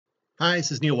Hi,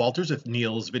 this is Neil Walters with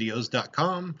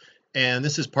neilsvideos.com, and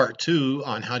this is part 2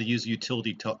 on how to use a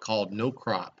utility called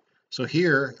NoCrop. So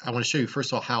here, I want to show you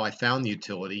first of all how I found the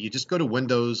utility. You just go to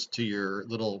Windows to your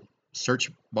little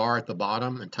search bar at the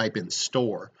bottom and type in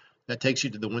Store. That takes you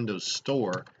to the Windows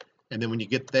Store, and then when you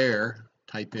get there,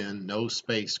 type in no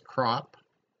space crop.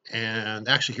 And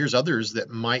actually, here's others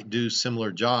that might do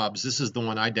similar jobs. This is the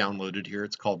one I downloaded here.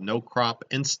 It's called NoCrop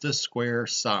Insta Square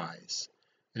Size.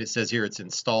 And it says here it's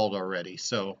installed already.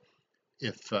 So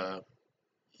if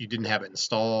you didn't have it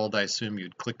installed, I assume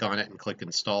you'd click on it and click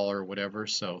install or whatever.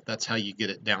 So that's how you get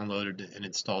it downloaded and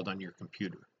installed on your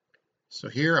computer. So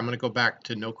here I'm going to go back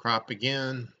to NoCrop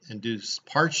again and do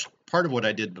part of what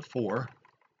I did before.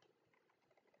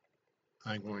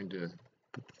 I'm going to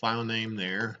put the file name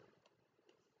there.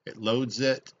 It loads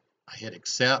it. I hit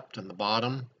accept on the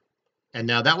bottom. And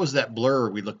now that was that blur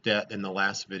we looked at in the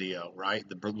last video, right?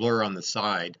 The blur on the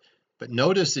side. But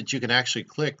notice that you can actually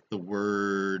click the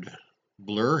word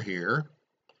blur here.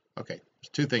 Okay, there's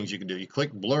two things you can do. You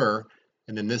click blur,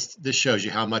 and then this shows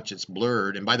you how much it's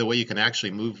blurred. And by the way, you can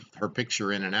actually move her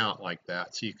picture in and out like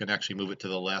that. So you can actually move it to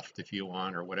the left if you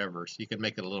want or whatever. So you can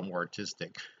make it a little more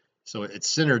artistic. So it's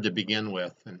centered to begin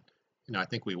with. And I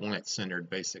think we want it centered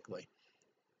basically.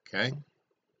 Okay.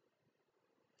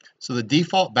 So the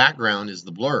default background is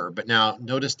the blur, but now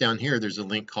notice down here there's a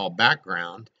link called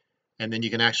background, and then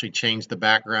you can actually change the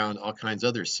background, all kinds of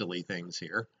other silly things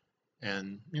here.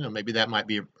 And maybe that might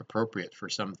be appropriate for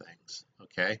some things.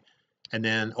 Okay. And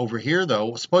then over here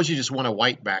though, suppose you just want a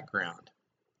white background.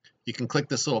 You can click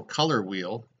this little color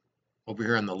wheel over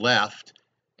here on the left,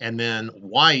 and then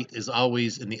white is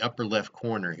always in the upper left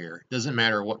corner here. It doesn't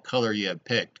matter what color you have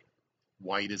picked.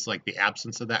 White is like the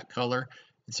absence of that color.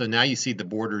 So now you see the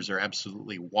borders are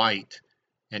absolutely white,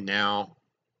 and now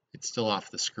it's still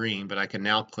off the screen, but I can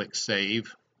now click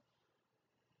Save,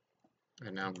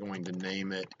 and now I'm going to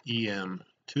name it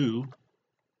EM2,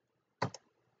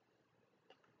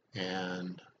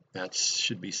 and that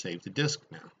should be saved to disk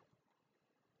now.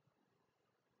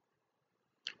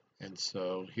 And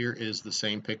so here is the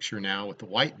same picture now with the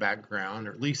white background,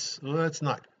 or at least, well, it's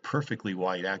not perfectly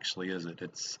white actually, is it?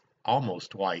 It's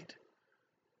almost white.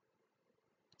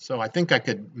 So I think I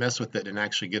could mess with it and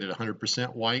actually get it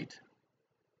 100% white.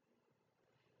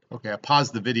 Okay, I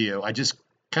paused the video. I just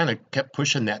kind of kept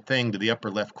pushing that thing to the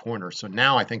upper left corner. So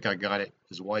now I think I got it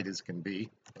as white as can be.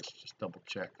 Let's just double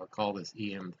check. I'll call this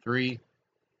EM3.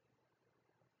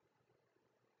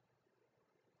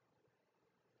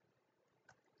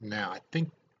 Now I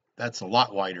think that's a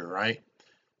lot whiter, right?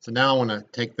 So now I want to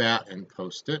take that and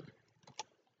post it.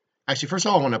 Actually, first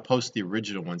of all, I want to post the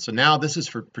original one. So now this is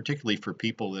particularly for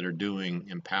people that are doing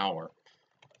Empower.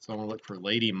 So I want to look for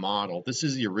lady model. This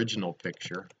is the original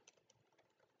picture.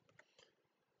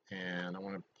 And I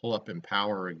want to pull up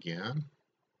Empower again.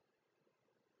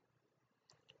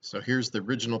 So here's the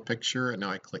original picture, and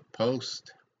now I click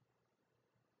post.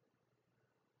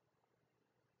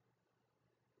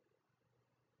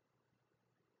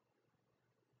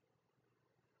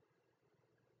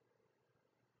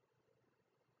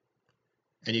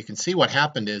 And you can see what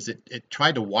happened is it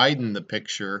tried to widen the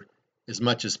picture as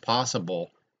much as possible.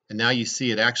 And now you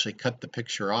see it actually cut the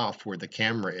picture off where the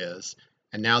camera is.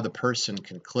 And now the person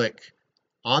can click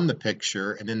on the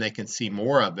picture and then they can see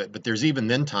more of it. But there's even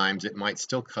then times it might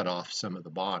still cut off some of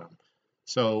the bottom.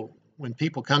 So when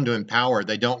people come to Empower,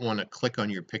 they don't want to click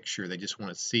on your picture. They just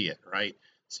want to see it, right?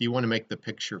 So you want to make the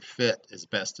picture fit as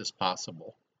best as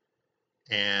possible.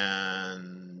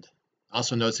 And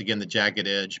also notice again the jagged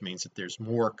edge means that there's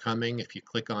more coming. If you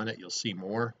click on it, you'll see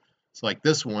more. So like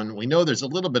this one, we know there's a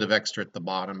little bit of extra at the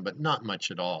bottom, but not much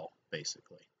at all,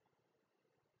 basically.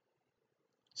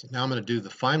 So now I'm going to do the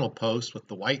final post with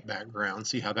the white background,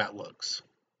 see how that looks.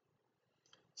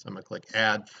 So I'm going to click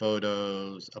Add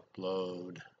Photos,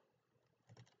 Upload.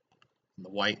 And the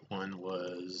white one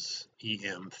was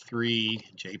EM3,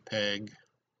 JPEG.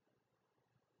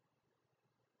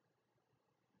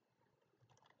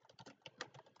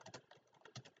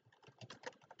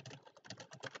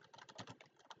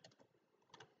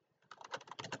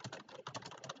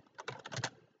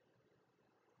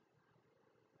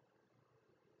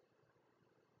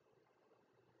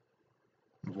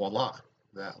 Voila,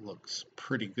 that looks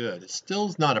pretty good. It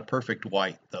still's not a perfect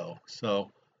white though,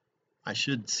 so I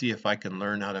should see if I can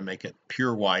learn how to make it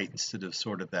pure white instead of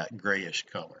sort of that grayish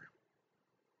color.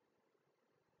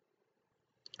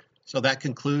 So that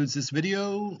concludes this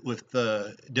video with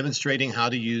demonstrating how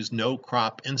to use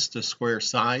NoCrop Insta Square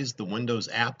Size, the Windows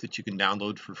app that you can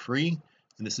download for free.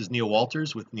 And this is Neil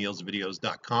Walters with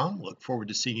neilsvideos.com. Look forward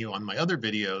to seeing you on my other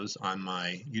videos on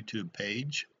my YouTube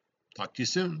page. Talk to you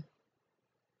soon.